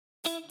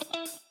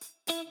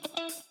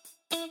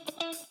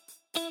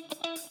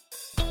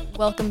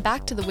Welcome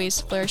back to the Ways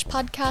to Flourish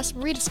podcast,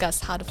 where we discuss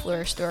how to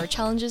flourish through our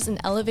challenges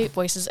and elevate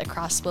voices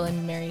across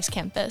William & Mary's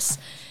campus.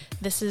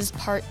 This is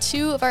part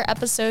 2 of our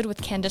episode with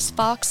Candace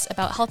Fox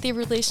about healthy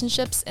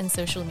relationships and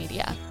social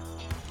media.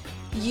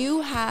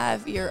 You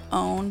have your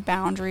own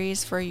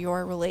boundaries for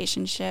your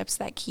relationships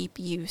that keep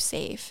you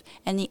safe.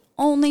 And the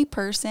only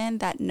person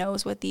that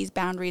knows what these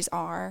boundaries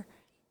are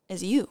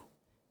is you.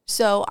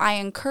 So I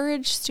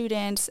encourage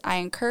students, I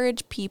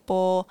encourage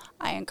people,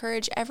 I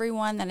encourage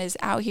everyone that is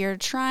out here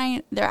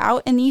they're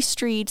out in these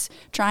streets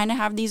trying to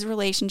have these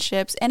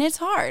relationships. And it's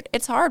hard.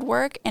 It's hard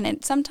work, and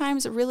it's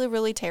sometimes really,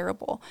 really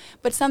terrible.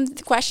 But some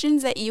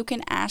questions that you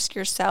can ask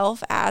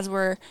yourself as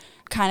we're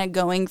kind of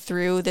going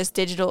through this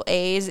digital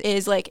age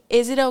is like,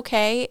 is it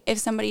okay if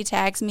somebody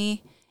tags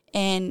me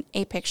in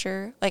a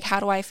picture? Like, how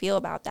do I feel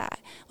about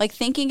that? Like,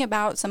 thinking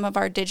about some of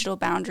our digital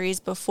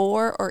boundaries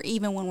before or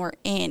even when we're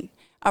in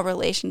a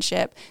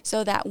relationship,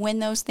 so that when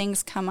those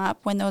things come up,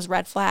 when those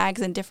red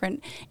flags in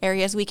different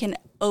areas, we can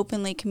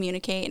openly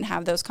communicate and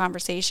have those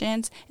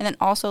conversations. And then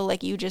also,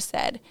 like you just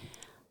said,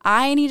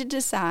 I need to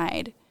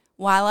decide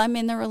while I'm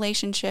in the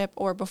relationship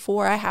or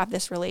before I have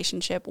this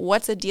relationship,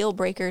 what's a deal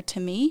breaker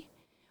to me?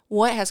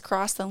 What has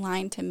crossed the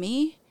line to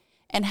me?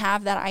 And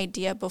have that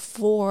idea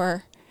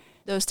before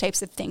those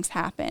types of things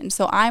happen.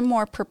 So I'm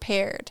more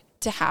prepared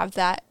to have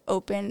that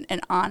open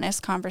and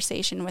honest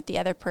conversation with the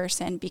other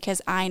person,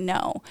 because I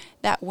know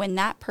that when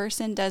that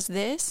person does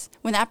this,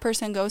 when that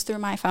person goes through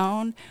my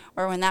phone,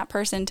 or when that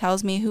person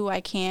tells me who I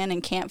can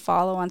and can't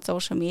follow on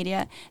social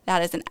media,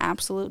 that is an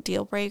absolute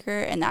deal breaker,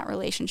 and that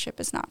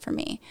relationship is not for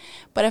me.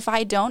 But if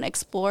I don't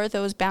explore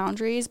those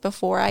boundaries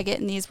before I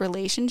get in these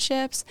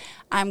relationships,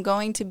 I'm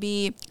going to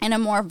be in a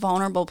more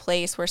vulnerable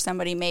place where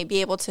somebody may be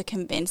able to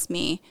convince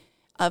me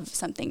of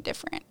something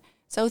different.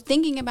 So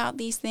thinking about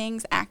these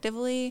things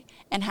actively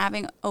and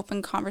having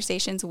open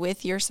conversations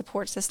with your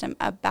support system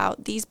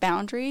about these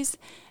boundaries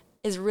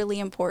is really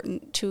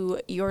important to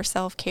your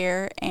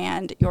self-care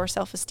and your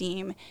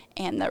self-esteem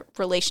and the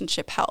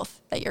relationship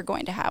health that you're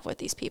going to have with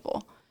these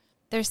people.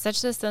 There's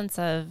such a sense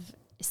of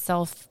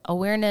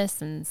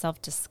self-awareness and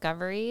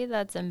self-discovery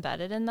that's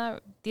embedded in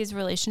these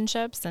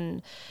relationships.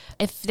 And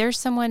if there's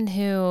someone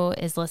who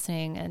is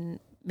listening and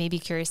maybe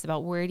curious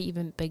about where to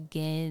even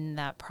begin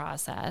that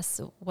process,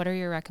 what are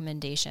your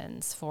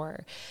recommendations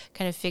for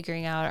kind of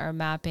figuring out or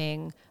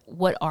mapping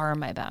what are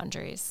my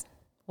boundaries?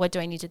 What do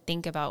I need to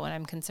think about when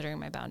I'm considering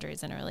my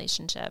boundaries in a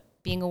relationship?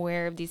 Being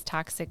aware of these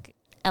toxic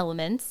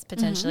elements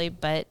potentially,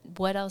 but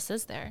what else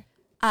is there?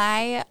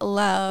 I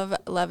love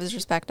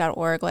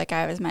loveisrespect.org, like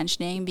I was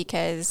mentioning,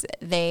 because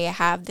they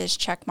have this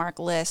checkmark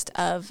list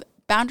of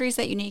boundaries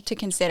that you need to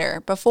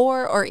consider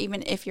before or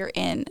even if you're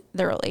in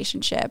the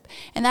relationship.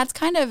 And that's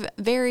kind of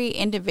very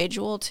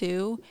individual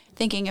too,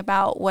 thinking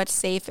about what's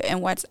safe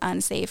and what's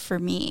unsafe for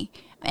me,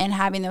 and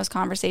having those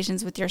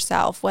conversations with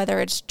yourself, whether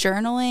it's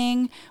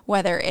journaling,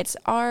 whether it's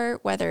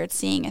art, whether it's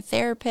seeing a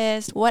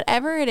therapist,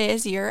 whatever it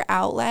is, your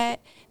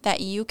outlet that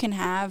you can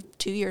have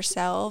to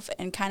yourself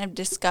and kind of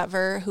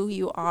discover who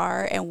you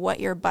are and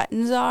what your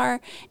buttons are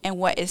and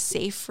what is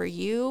safe for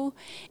you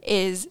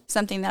is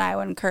something that I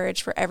would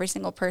encourage for every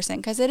single person,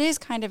 because it is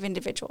kind of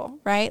individual,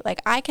 right?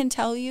 Like, I can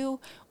tell you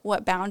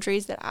what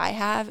boundaries that I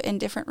have in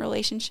different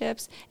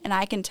relationships, and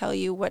I can tell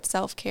you what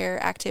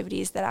self-care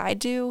activities that I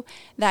do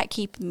that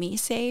keep me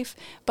safe,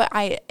 but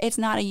it's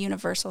not a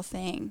universal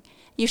thing.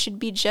 You should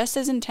be just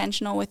as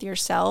intentional with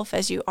yourself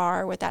as you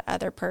are with that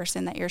other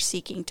person that you're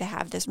seeking to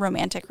have this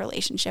romantic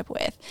relationship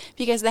with,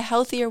 because the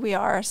healthier we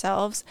are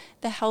ourselves,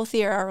 the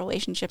healthier our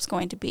relationship's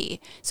going to be.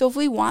 So if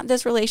we want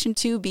this relation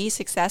to be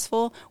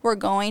successful, we're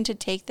going to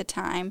take the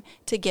time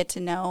to get to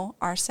know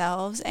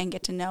ourselves and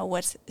get to know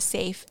what's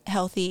safe,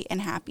 healthy,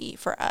 and happy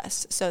for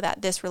us so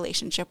that this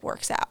relationship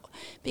works out,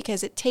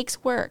 because it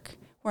takes work.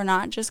 We're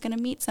not just going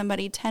to meet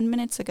somebody 10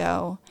 minutes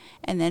ago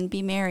and then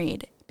be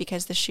married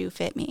because the shoe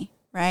fit me,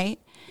 right?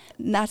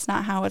 That's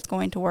not how it's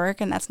going to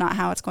work, and that's not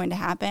how it's going to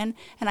happen.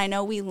 And I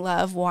know we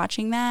love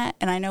watching that,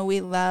 and I know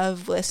we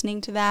love listening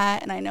to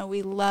that, and I know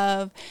we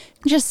love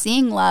just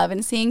seeing love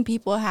and seeing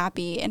people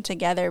happy and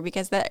together,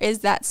 because there is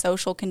that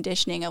social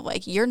conditioning of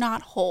like, you're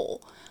not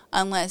whole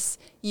unless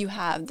you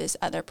have this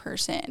other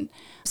person.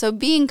 So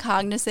being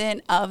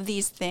cognizant of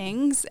these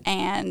things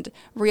and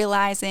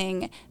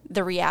realizing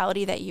the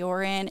reality that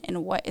you're in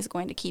and what is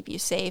going to keep you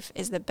safe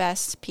is the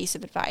best piece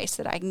of advice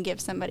that I can give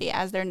somebody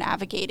as they're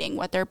navigating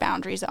what their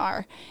boundaries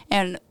are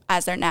and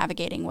as they're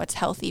navigating what's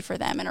healthy for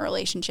them in a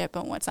relationship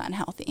and what's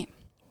unhealthy.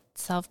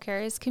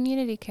 Self-care is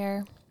community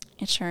care.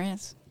 It sure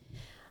is.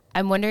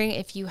 I'm wondering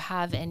if you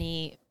have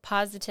any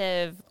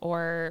positive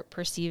or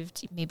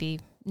perceived maybe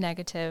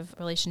negative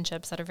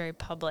relationships that are very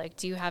public.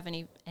 Do you have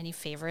any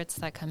favorites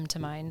that come to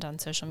mind on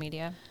social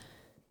media?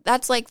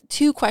 That's like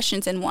 2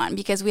 questions in one,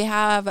 because we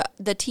have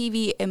the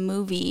TV and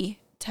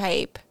movie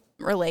type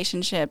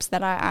relationships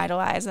that I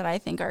idolize that I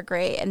think are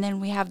great. And then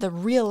we have the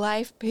real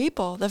life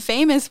people, the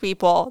famous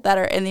people that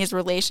are in these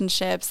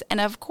relationships. And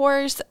of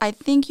course, I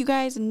think you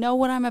guys know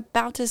what I'm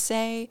about to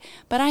say,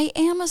 but I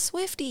am a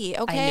Swiftie,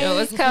 okay? I knew it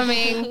was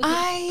coming.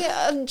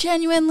 I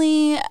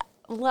genuinely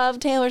love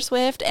Taylor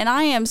Swift, and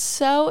I am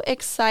so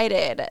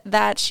excited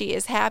that she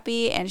is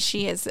happy and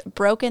she has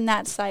broken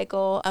that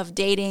cycle of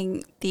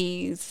dating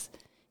these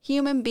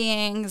human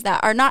beings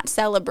that are not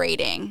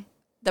celebrating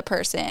the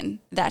person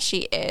that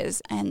she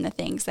is and the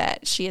things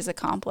that she has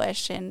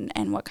accomplished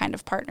and what kind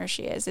of partner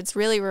she is. It's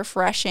really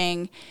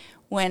refreshing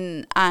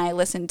when I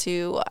listen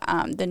to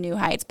the New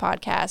Heights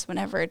podcast.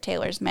 Whenever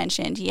Taylor's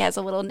mentioned, he has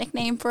a little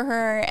nickname for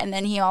her, and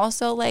then he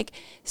also like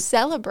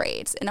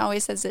celebrates and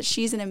always says that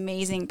she's an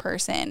amazing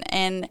person.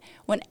 And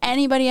when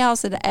anybody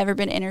else had ever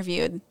been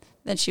interviewed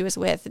that she was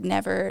with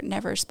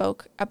never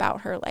spoke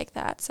about her like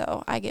that.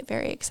 So I get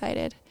very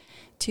excited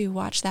to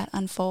watch that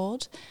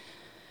unfold.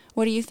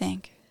 What do you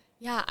think?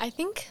 Yeah, I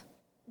think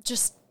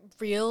just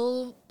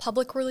real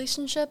public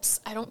relationships,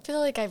 I don't feel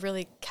like I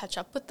really catch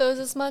up with those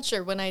as much,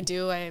 or when I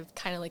do, I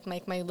kind of like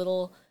make my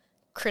little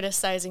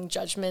criticizing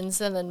judgments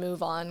and then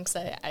move on because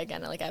I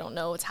don't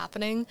know what's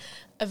happening.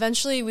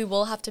 Eventually, we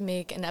will have to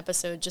make an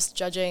episode just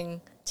judging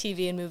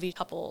TV and movie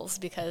couples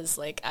because,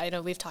 like, I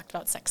know we've talked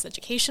about sex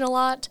education a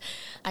lot.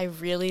 I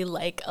really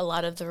like a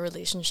lot of the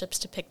relationships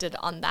depicted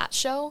on that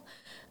show.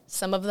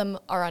 Some of them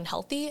are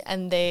unhealthy,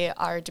 and they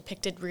are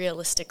depicted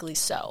realistically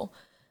so.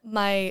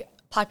 My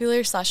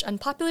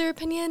popular/unpopular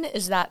opinion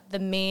is that the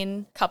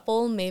main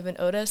couple, Maeve and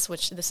Otis,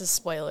 which this is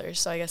spoilers,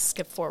 so I guess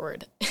skip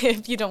forward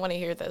if you don't want to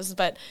hear this,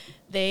 but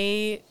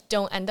they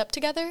don't end up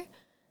together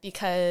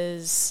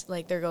because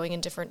like they're going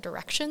in different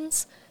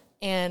directions.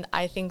 And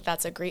I think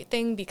that's a great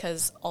thing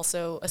because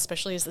also,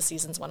 especially as the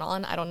seasons went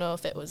on, I don't know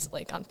if it was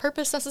like on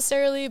purpose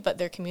necessarily, but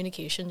their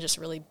communication just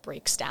really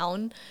breaks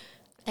down.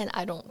 And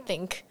I don't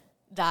think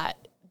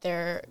that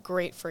they're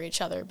great for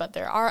each other, but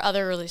there are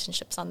other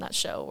relationships on that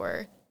show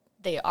where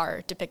they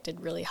are depicted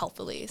really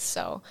healthily.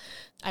 So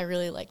I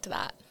really liked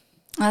that.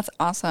 That's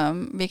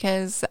awesome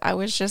because I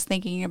was just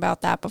thinking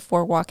about that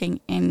before walking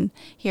in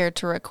here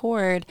to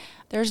record.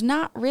 There's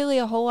not really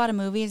a whole lot of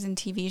movies and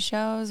TV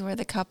shows where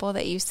the couple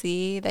that you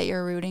see that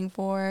you're rooting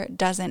for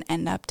doesn't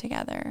end up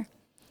together.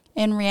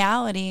 In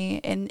reality,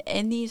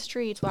 in these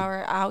streets while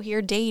we're out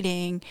here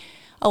dating,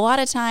 a lot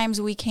of times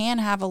we can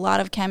have a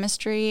lot of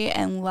chemistry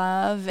and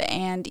love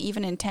and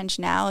even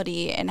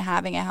intentionality in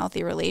having a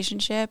healthy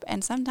relationship.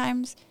 And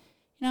sometimes,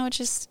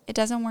 it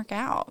doesn't work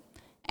out.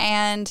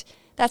 And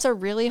that's a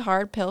really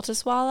hard pill to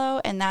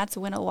swallow. And that's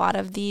when a lot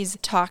of these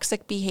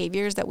toxic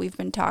behaviors that we've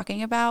been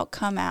talking about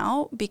come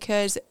out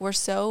because we're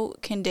so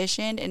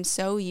conditioned and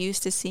so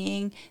used to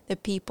seeing the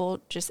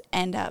people just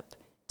end up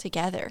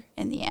together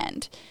in the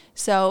end.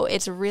 So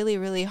it's really,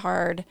 really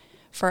hard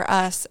for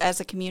us as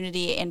a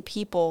community and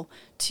people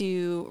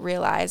to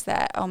realize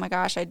that, oh my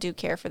gosh, I do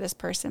care for this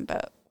person,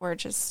 but we're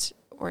just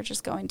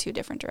going two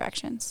different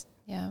directions.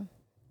 Yeah.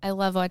 I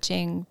love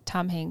watching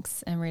Tom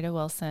Hanks and Rita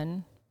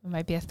Wilson. It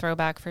might be a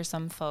throwback for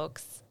some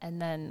folks.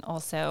 And then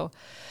also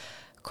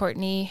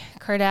Kourtney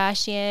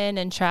Kardashian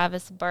and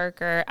Travis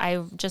Barker.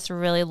 I just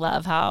really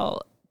love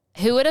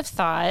who would have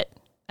thought,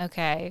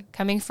 okay,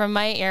 coming from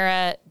my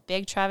era,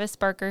 big Travis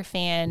Barker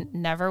fan,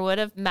 never would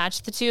have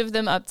matched the two of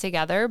them up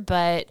together.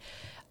 But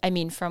I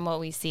mean, from what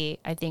we see,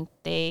 I think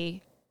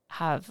they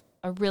have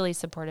a really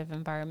supportive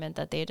environment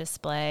that they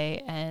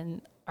display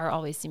and are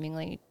always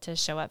seemingly to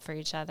show up for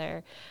each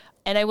other.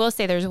 And I will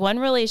say there's one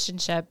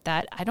relationship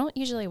that I don't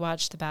usually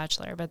watch The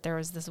Bachelor, but there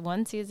was this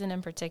one season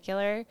in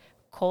particular,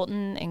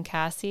 Colton and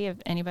Cassie, if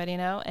anybody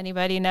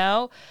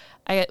know?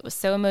 I was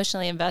so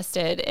emotionally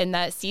invested in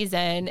that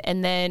season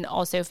and then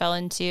also fell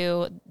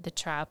into the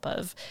trap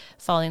of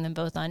following them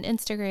both on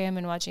Instagram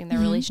and watching their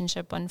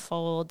relationship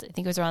unfold. I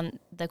think it was around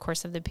the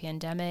course of the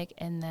pandemic.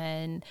 And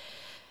then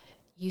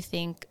you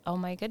think, oh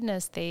my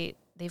goodness,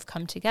 they've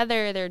come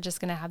together. They're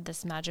just going to have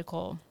this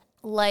magical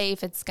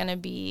life. It's going to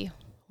be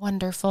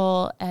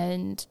wonderful.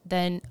 And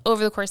then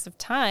over the course of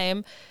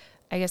time,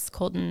 I guess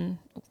Colton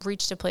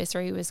reached a place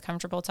where he was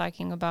comfortable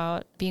talking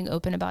about being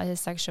open about his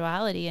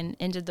sexuality and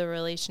ended the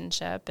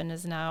relationship and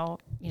is now,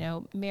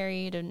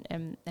 married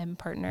and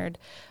partnered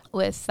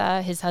with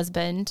his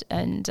husband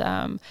and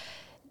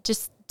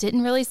just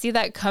didn't really see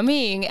that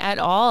coming at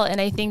all. And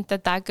I think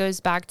that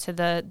goes back to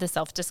the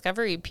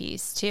self-discovery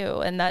piece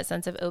too, and that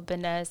sense of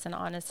openness and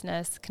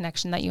honestness,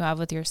 connection that you have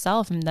with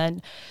yourself, and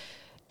then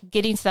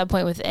getting to that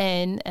point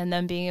within and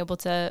then being able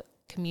to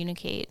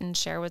communicate and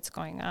share what's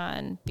going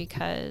on,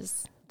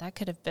 because that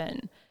could have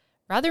been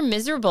rather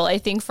miserable, I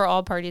think, for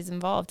all parties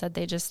involved, had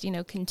they just,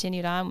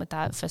 continued on with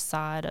that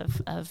facade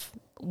of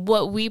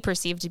what we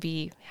perceive to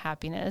be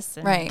happiness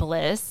and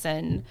bliss.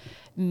 And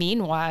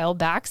meanwhile,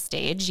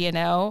 backstage,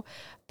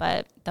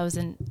 but that was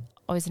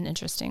always an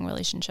interesting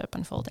relationship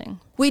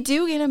unfolding. We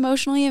do get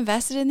emotionally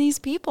invested in these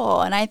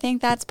people, and I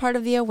think that's part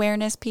of the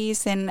awareness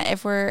piece. And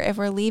if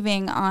we're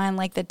leaving on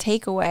like the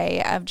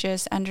takeaway of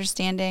just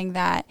understanding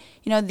that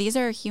these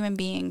are human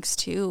beings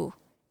too,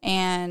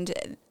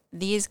 and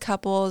these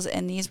couples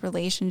and these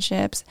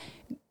relationships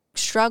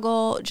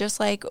struggle just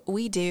like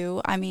we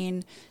do. I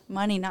mean,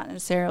 money not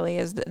necessarily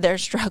is their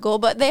struggle,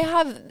 but they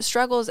have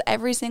struggles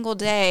every single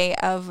day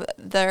of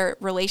their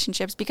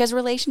relationships, because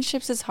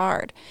relationships is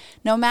hard.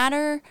 No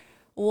matter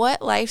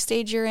what life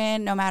stage you're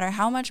in, no matter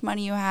how much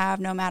money you have,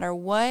 no matter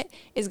what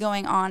is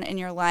going on in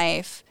your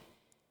life,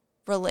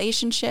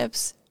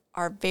 relationships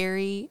are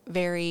very,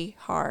 very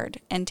hard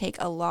and take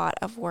a lot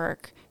of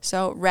work.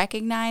 So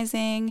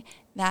recognizing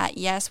that,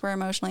 yes, we're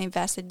emotionally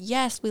invested.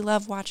 Yes, we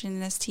love watching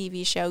this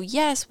TV show.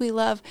 Yes, we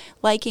love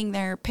liking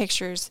their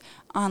pictures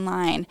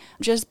online.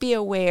 Just be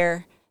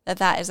aware that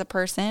that is a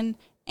person,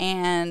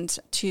 and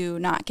to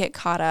not get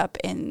caught up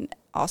in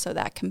also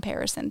that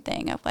comparison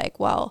thing of like,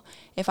 well,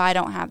 if I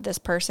don't have this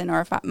person,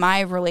 or if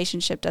my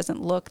relationship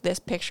doesn't look this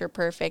picture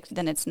perfect,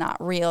 then it's not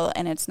real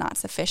and it's not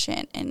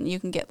sufficient. And you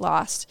can get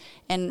lost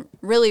and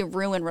really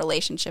ruin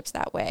relationships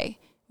that way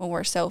when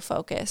we're so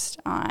focused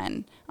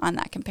on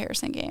that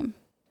comparison game.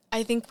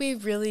 I think we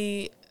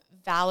really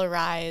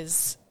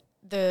valorize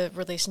the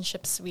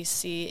relationships we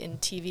see in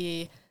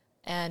TV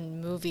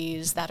and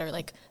movies that are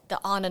like the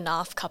on and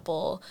off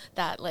couple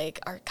that like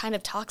are kind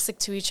of toxic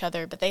to each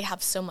other, but they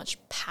have so much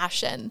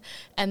passion.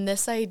 And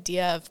this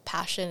idea of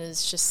passion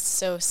is just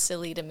so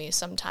silly to me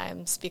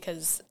sometimes,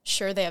 because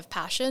sure, they have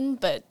passion,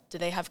 but do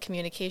they have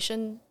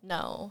communication?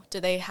 No. Do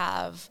they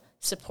have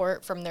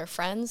support from their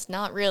friends?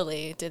 Not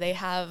really. Do they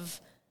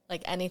have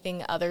like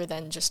anything other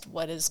than just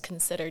what is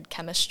considered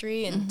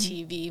chemistry and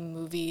TV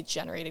movie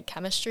generated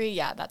chemistry?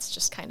 Yeah, that's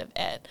just kind of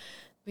it.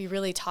 We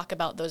really talk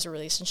about those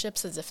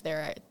relationships as if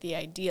they're the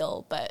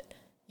ideal, but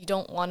you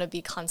don't want to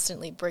be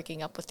constantly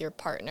breaking up with your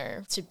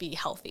partner to be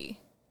healthy.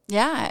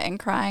 Yeah, and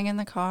crying in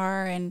the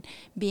car and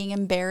being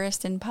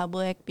embarrassed in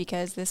public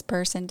because this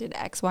person did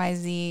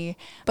XYZ.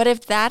 But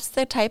if that's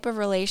the type of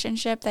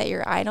relationship that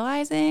you're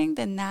idolizing,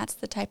 then that's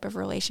the type of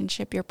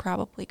relationship you're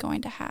probably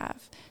going to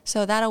have.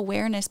 So that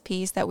awareness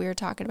piece that we were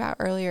talking about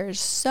earlier is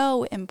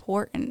so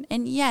important.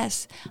 And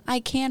yes,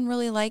 I can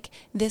really like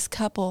this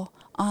couple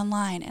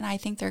online, and I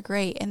think they're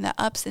great, and the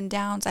ups and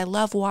downs, I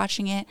love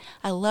watching it.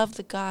 I love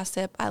the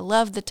gossip. I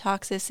love the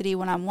toxicity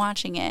when I'm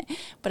watching it.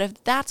 But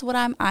if that's what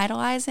I'm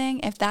idolizing,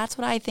 if that's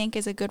what I think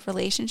is a good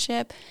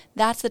relationship,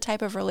 that's the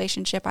type of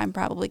relationship I'm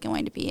probably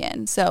going to be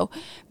in. So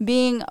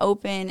being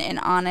open and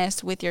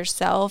honest with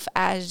yourself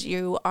as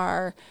you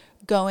are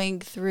going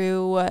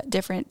through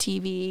different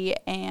TV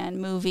and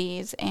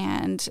movies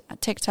and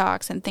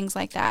TikToks and things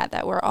like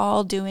that we're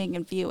all doing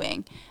and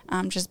viewing.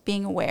 Just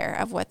being aware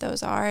of what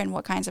those are and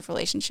what kinds of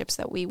relationships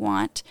that we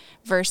want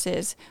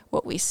versus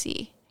what we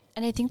see.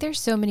 And I think there's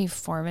so many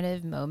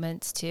formative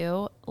moments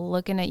too,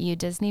 looking at you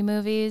Disney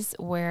movies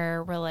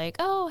where we're like,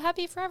 oh,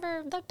 happy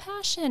forever, the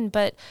passion.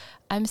 But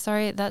I'm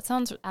sorry, that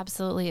sounds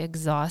absolutely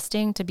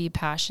exhausting to be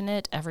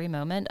passionate every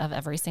moment of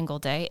every single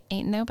day.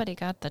 Ain't nobody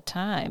got the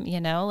time,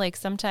 you know? Like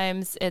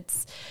sometimes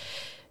it's,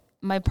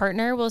 my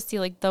partner will see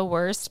like the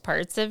worst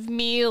parts of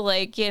me,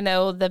 like, you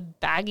know, the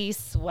baggy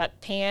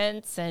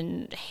sweatpants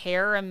and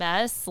hair a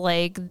mess.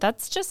 Like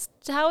that's just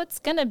how it's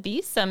going to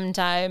be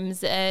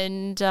sometimes.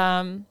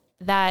 And,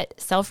 that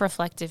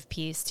self-reflective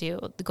piece too,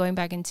 going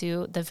back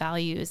into the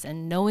values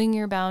and knowing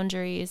your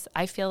boundaries.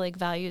 I feel like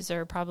values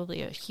are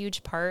probably a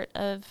huge part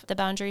of the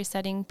boundary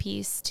setting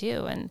piece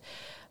too. And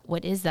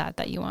what is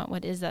that you want?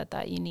 What is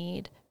that you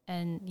need?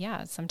 And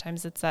yeah,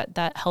 sometimes it's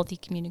that healthy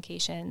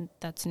communication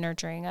that's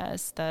nurturing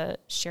us, the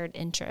shared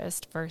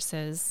interest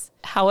versus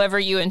however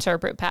you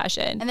interpret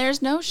passion. And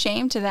there's no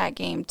shame to that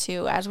game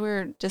too. As we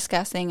were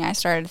discussing, I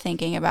started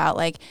thinking about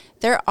like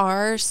there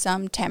are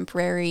some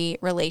temporary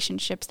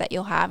relationships that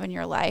you'll have in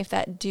your life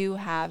that do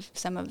have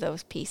some of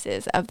those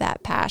pieces of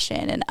that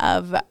passion and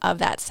of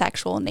that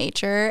sexual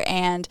nature.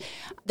 And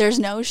there's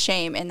no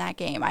shame in that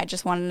game. I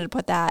just wanted to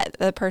put that,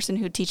 the person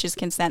who teaches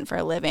consent for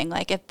a living,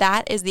 like if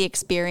that is the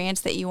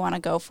experience that you want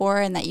to go for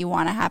and that you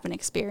want to have an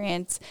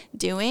experience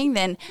doing,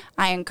 then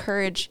I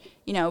encourage,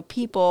 you know,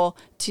 people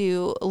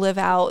to live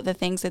out the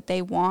things that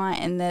they want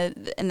and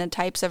the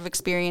types of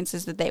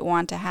experiences that they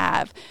want to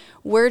have.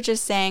 We're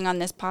just saying on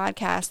this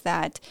podcast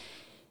that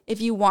if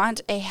you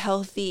want a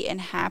healthy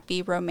and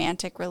happy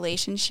romantic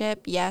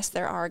relationship, yes,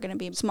 there are going to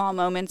be small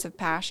moments of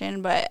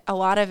passion, but a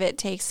lot of it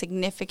takes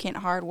significant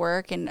hard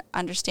work and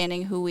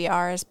understanding who we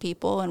are as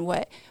people and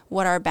what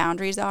our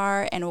boundaries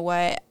are and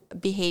what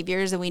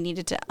behaviors that we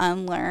needed to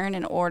unlearn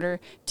in order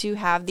to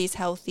have these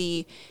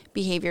healthy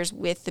behaviors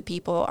with the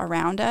people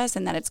around us,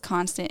 and that it's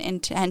constant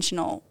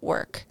intentional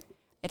work.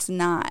 It's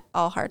not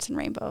all hearts and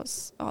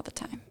rainbows all the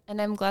time.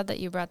 And I'm glad that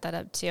you brought that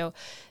up too,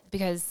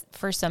 because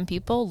for some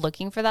people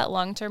looking for that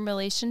long-term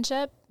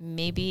relationship,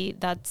 maybe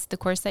that's the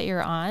course that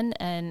you're on.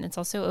 And it's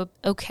also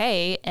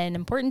okay and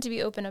important to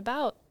be open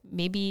about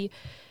maybe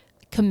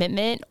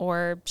commitment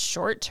or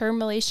short-term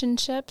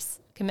relationships,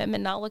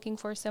 commitment not looking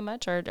for so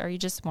much, or you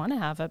just want to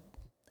have a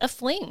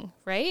fling,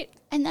 right?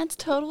 And that's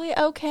totally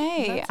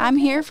okay. I'm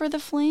here for the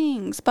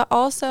flings, but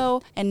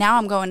also, and now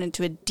I'm going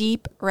into a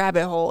deep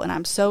rabbit hole and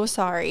I'm so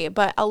sorry,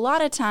 but a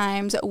lot of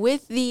times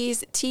with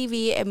these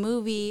TV and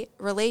movie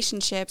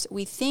relationships,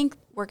 we think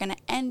we're going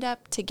to end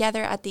up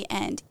together at the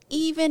end,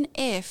 even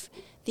if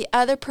the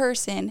other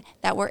person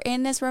that we're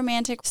in this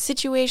romantic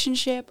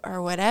situationship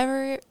or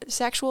whatever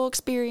sexual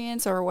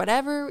experience or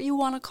whatever you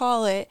want to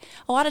call it,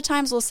 a lot of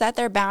times will set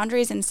their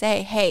boundaries and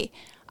say, hey,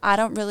 I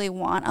don't really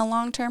want a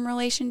long-term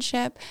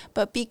relationship,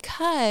 but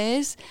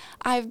because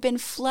I've been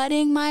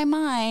flooding my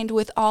mind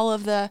with all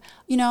of the,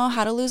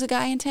 how to lose a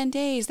guy in 10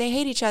 days. They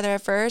hate each other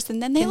at first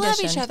and then they love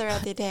each other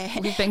at the day.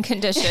 We've been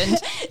conditioned.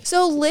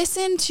 So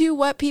listen to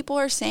what people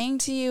are saying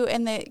to you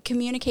and the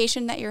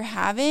communication that you're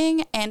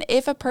having. And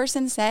if a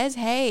person says,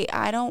 hey,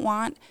 I don't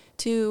want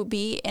to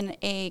be in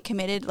a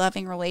committed,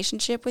 loving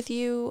relationship with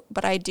you,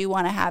 but I do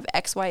want to have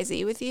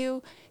XYZ with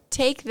you,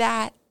 take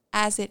that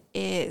as it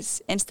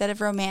is instead of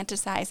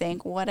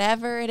romanticizing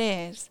whatever it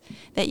is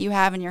that you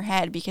have in your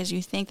head because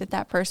you think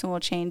that person will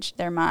change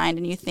their mind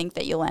and you think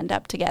that you'll end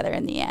up together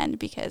in the end,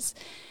 because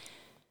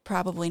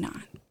probably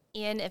not.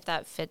 And if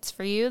that fits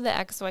for you, the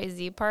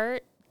XYZ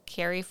part,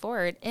 carry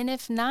forward. And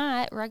if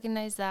not,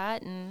 recognize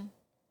that and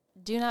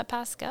do not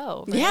pass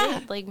go. Right?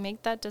 Yeah. Like,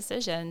 make that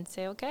decision.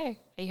 Say, okay,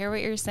 I hear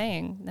what you're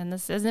saying, and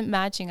this isn't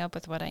matching up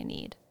with what I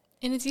need.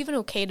 And it's even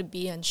okay to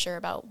be unsure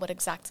about what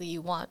exactly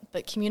you want,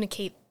 but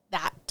communicate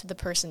that to the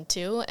person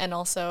too. And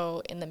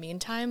also in the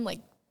meantime,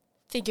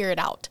 figure it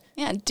out.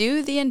 Yeah,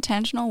 do the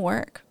intentional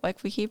work,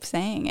 like we keep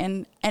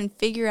saying, and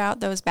figure out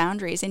those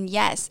boundaries. And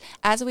yes,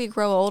 as we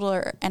grow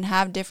older and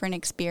have different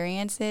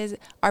experiences,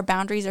 our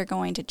boundaries are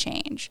going to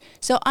change.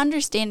 So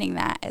understanding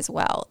that as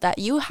well, that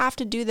you have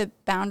to do the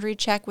boundary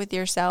check with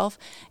yourself,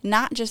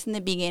 not just in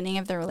the beginning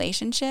of the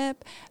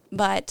relationship,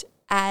 but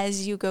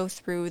as you go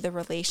through the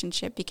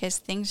relationship, because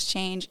things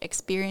change,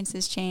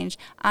 experiences change.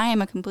 I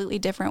am a completely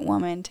different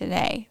woman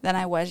today than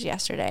I was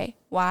yesterday.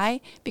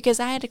 Why? Because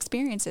I had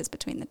experiences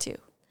between the two.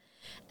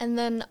 And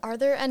then are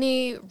there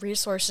any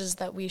resources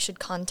that we should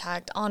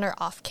contact on or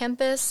off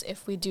campus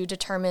if we do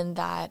determine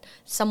that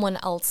someone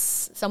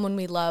else, someone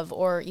we love,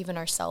 or even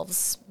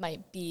ourselves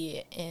might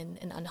be in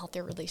an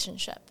unhealthy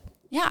relationship?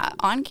 Yeah,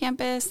 on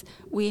campus,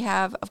 we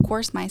have, of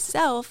course,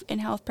 myself in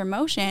health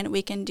promotion.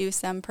 We can do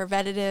some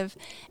preventative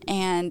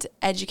and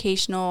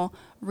educational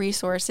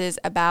resources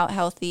about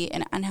healthy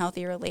and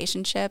unhealthy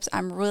relationships.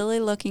 I'm really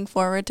looking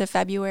forward to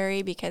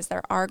February because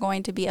there are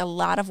going to be a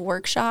lot of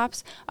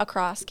workshops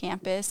across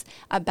campus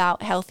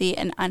about healthy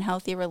and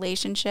unhealthy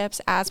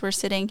relationships. As we're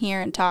sitting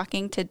here and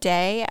talking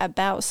today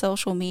about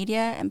social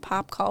media and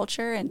pop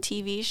culture and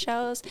TV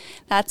shows,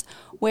 that's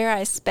where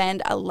I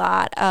spend a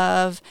lot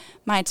of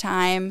my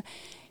time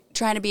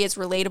trying to be as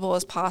relatable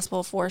as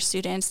possible for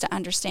students to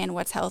understand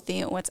what's healthy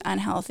and what's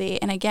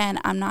unhealthy. And again,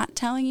 I'm not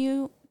telling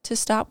you to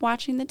stop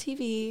watching the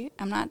TV.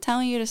 I'm not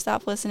telling you to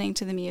stop listening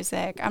to the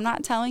music. I'm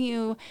not telling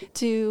you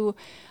to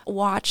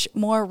watch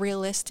more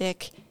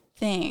realistic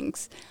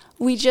things.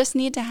 We just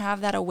need to have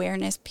that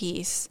awareness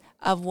piece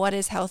of what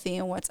is healthy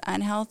and what's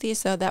unhealthy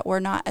so that we're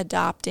not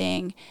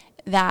adopting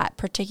that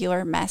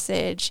particular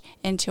message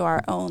into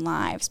our own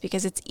lives,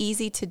 because it's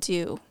easy to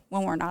do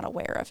when we're not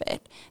aware of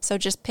it. So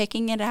just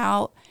picking it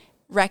out,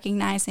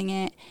 recognizing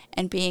it,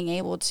 and being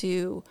able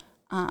to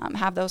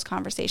have those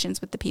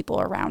conversations with the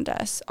people around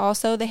us.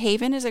 Also, The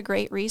Haven is a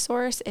great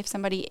resource if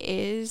somebody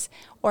is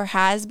or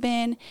has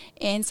been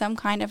in some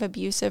kind of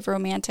abusive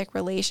romantic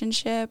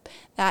relationship.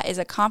 That is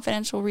a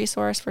confidential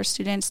resource for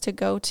students to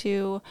go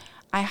to.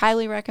 I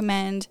highly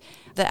recommend.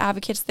 The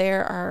advocates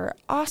there are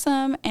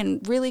awesome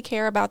and really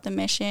care about the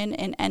mission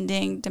in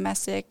ending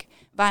domestic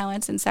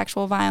violence and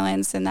sexual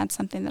violence, and that's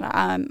something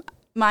that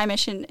my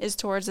mission is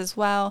towards as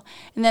well.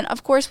 And then,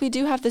 of course, we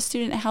do have the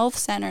Student Health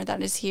Center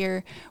that is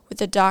here with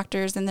the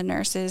doctors and the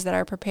nurses that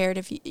are prepared.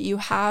 If you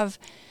have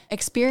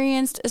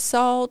experienced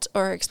assault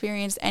or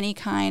experienced any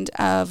kind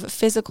of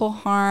physical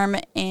harm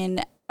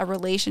in a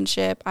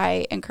relationship,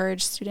 I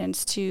encourage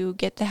students to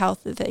get the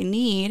help that they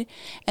need.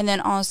 And then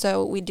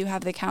also we do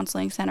have the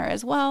counseling center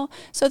as well.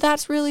 So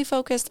that's really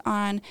focused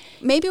on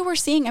maybe we're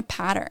seeing a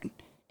pattern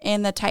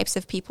in the types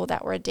of people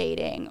that we're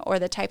dating or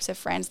the types of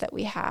friends that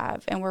we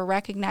have. And we're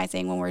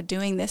recognizing when we're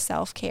doing this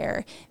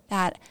self-care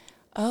that,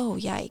 oh,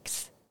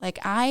 yikes, like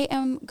I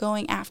am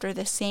going after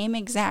the same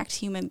exact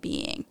human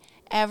being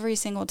every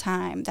single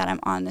time that I'm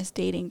on this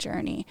dating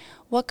journey.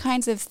 What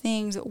kinds of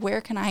things,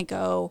 where can I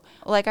go?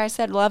 Like I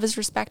said,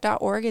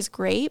 loveisrespect.org is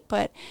great,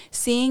 but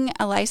seeing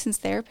a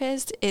licensed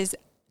therapist is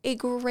a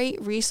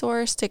great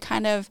resource to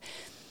kind of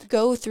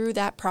go through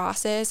that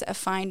process of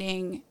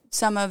finding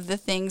some of the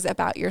things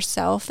about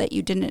yourself that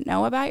you didn't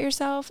know about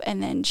yourself,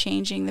 and then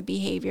changing the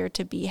behavior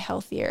to be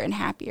healthier and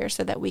happier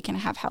so that we can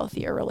have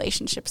healthier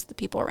relationships with the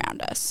people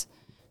around us.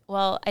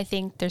 Well, I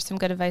think there's some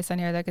good advice on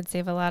here that could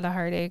save a lot of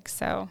heartache.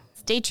 So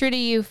stay true to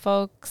you,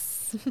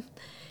 folks.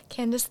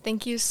 Candace,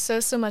 thank you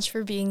so much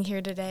for being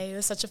here today. It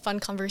was such a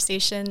fun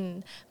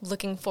conversation.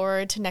 Looking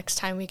forward to next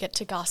time we get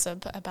to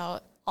gossip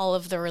about all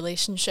of the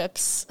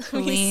relationships.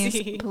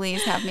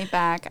 Please have me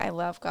back. I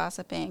love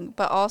gossiping.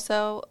 But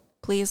also,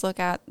 please look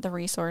at the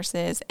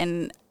resources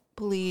and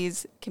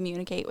please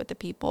communicate with the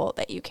people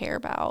that you care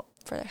about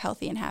for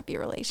healthy and happy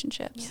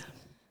relationships.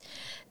 Yeah.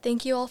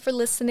 Thank you all for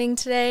listening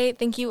today.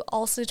 Thank you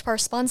also to our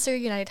sponsor,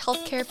 United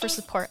Healthcare, for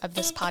support of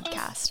this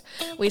podcast.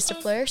 Ways to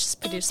Flourish is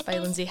produced by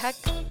Lindsay Heck,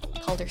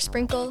 Calder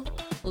Sprinkle,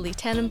 Lily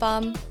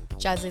Tannenbaum,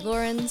 Jazzy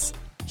Lawrence,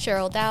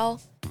 Cheryl Dow,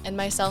 and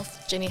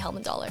myself, Jenny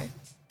Helmendaller.